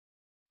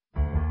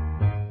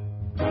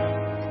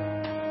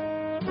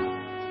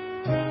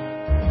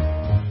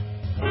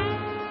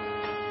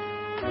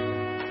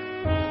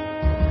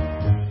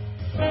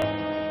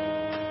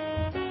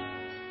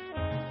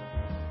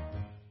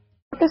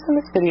purpose in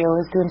this video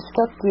is to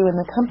instruct you in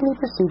the company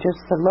procedures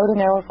for loading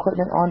our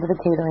equipment onto the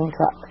catering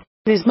truck.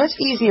 It is much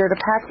easier to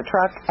pack the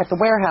truck at the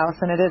warehouse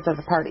than it is at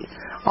the party.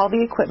 All the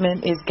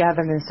equipment is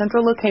gathered in a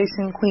central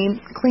location,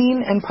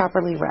 clean and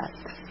properly wrapped.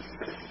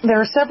 There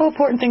are several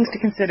important things to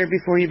consider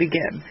before you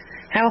begin.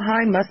 How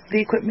high must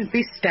the equipment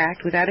be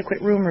stacked with adequate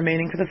room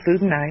remaining for the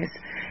food and ice?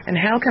 And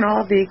how can all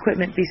of the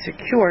equipment be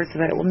secured so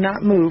that it will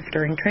not move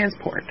during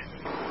transport?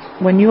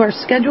 When you are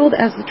scheduled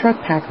as the truck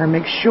packer,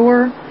 make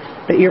sure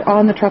that you're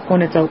on the truck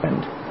when it's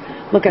opened.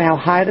 Look at how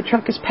high the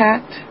truck is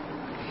packed.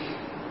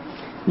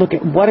 Look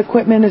at what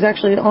equipment is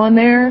actually on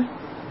there.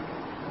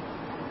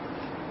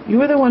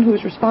 You are the one who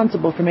is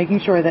responsible for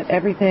making sure that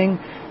everything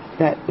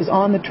that was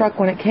on the truck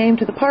when it came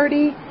to the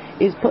party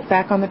is put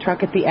back on the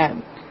truck at the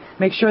end.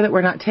 Make sure that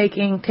we're not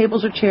taking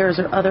tables or chairs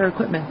or other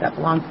equipment that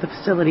belongs to the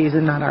facilities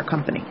and not our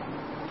company.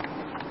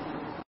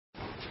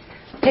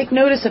 Take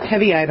notice of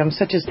heavy items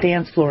such as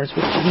dance floors,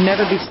 which should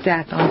never be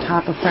stacked on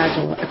top of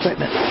fragile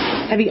equipment.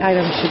 Heavy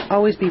items should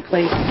always be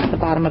placed at the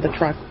bottom of the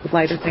truck with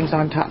lighter things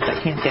on top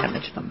that can't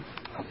damage them.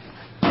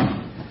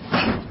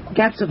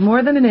 Gaps of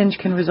more than an inch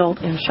can result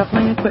in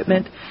shuffling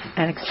equipment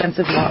and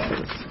expensive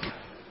losses.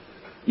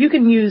 You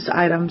can use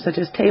items such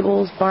as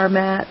tables, bar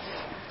mats,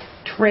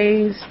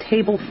 trays,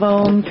 table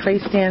foam, tray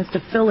stands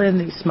to fill in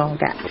these small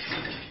gaps.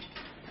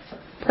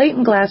 Plate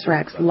and glass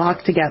racks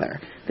lock together.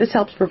 This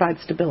helps provide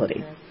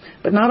stability.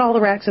 But not all the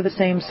racks are the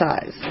same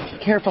size.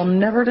 Be careful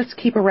never to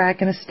keep a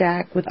rack in a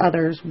stack with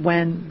others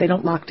when they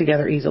don't lock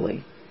together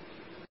easily.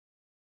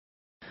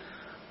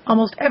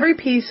 Almost every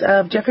piece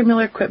of Jeffrey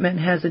Miller equipment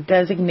has a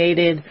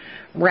designated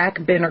rack,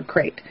 bin, or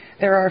crate.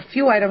 There are a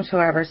few items,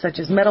 however, such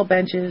as metal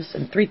benches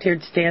and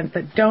three-tiered stands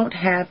that don't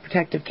have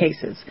protective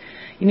cases.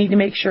 You need to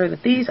make sure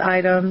that these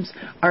items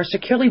are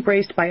securely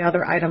braced by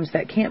other items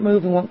that can't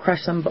move and won't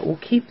crush them, but will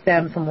keep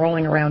them from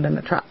rolling around in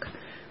the truck.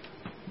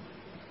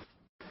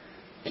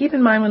 Keep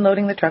in mind when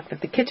loading the truck that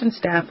the kitchen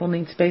staff will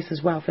need space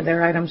as well for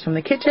their items from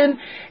the kitchen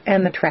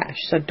and the trash.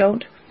 So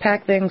don't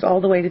pack things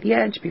all the way to the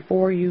edge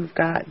before you've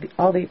got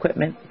all the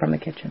equipment from the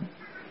kitchen.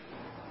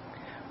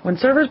 When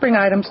servers bring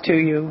items to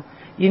you,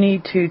 you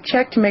need to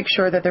check to make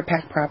sure that they're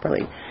packed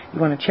properly.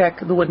 You want to check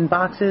the wooden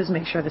boxes,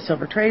 make sure the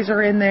silver trays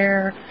are in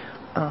there.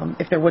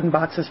 If they're wooden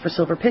boxes for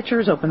silver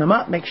pitchers, open them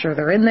up, make sure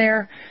they're in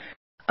there.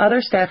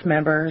 Other staff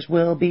members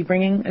will be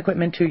bringing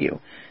equipment to you.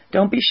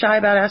 Don't be shy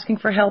about asking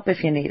for help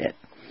if you need it.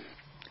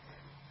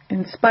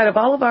 In spite of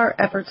all of our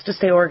efforts to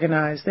stay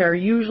organized, there are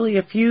usually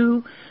a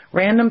few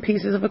random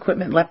pieces of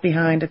equipment left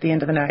behind at the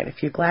end of the night. A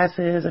few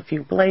glasses, a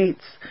few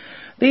plates.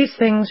 These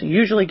things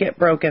usually get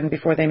broken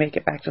before they make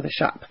it back to the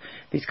shop.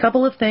 These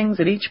couple of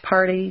things at each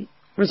party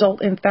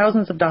result in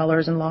thousands of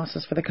dollars in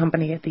losses for the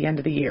company at the end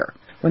of the year.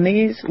 When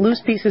these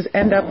loose pieces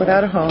end up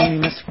without a home, you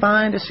must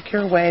find a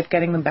secure way of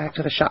getting them back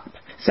to the shop.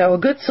 So a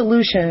good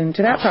solution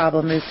to that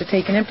problem is to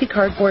take an empty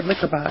cardboard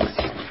liquor box,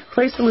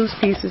 place the loose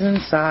pieces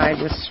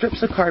inside with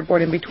strips of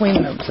cardboard in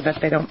between them so that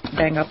they don't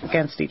bang up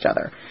against each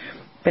other.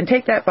 Then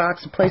take that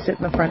box and place it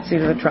in the front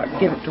seat of the truck.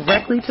 Give it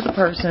directly to the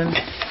person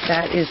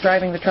that is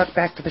driving the truck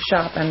back to the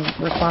shop and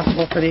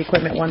responsible for the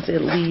equipment once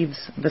it leaves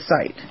the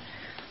site.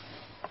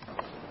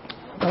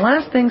 The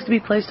last things to be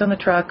placed on the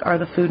truck are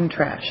the food and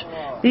trash.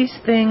 These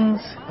things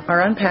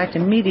are unpacked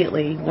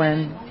immediately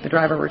when the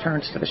driver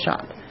returns to the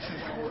shop.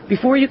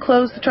 Before you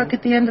close the truck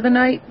at the end of the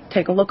night,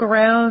 take a look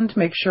around,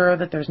 make sure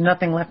that there's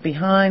nothing left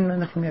behind,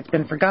 nothing that's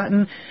been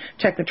forgotten.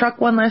 Check the truck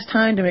one last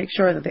time to make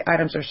sure that the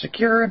items are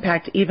secure and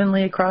packed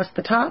evenly across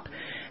the top.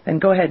 Then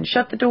go ahead and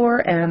shut the door,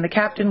 and the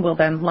captain will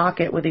then lock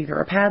it with either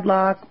a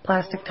padlock,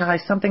 plastic tie,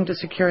 something to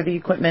secure the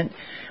equipment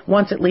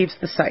once it leaves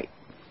the site.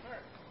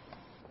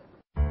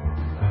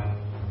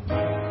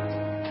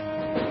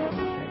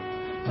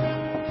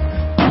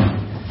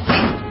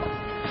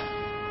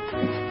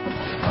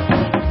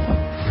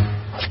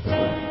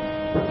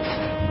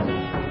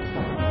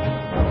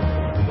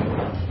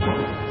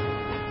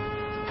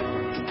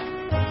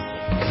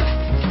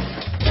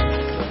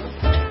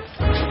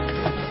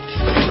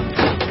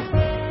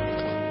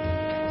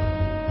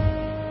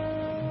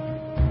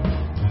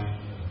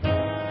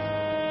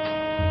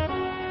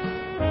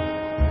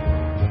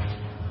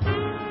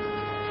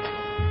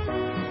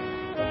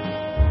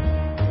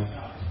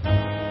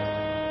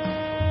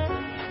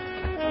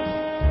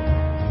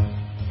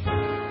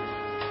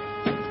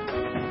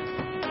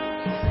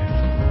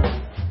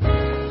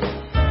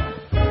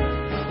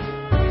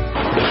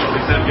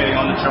 Getting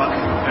on the truck,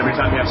 every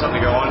time you have something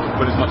to go on,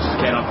 put as much as you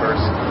can on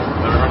first.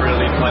 But remember to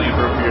leave plenty of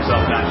room for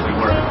yourself to actually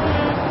work.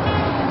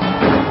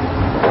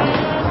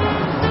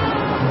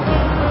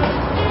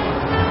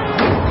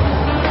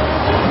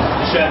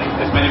 Check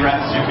as many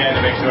racks as you can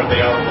to make sure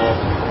they are full.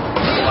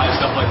 Apply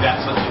stuff like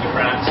that so that you can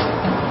cracks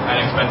and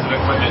expensive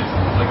equipment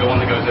like the one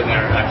that goes in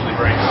there actually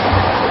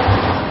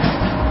breaks.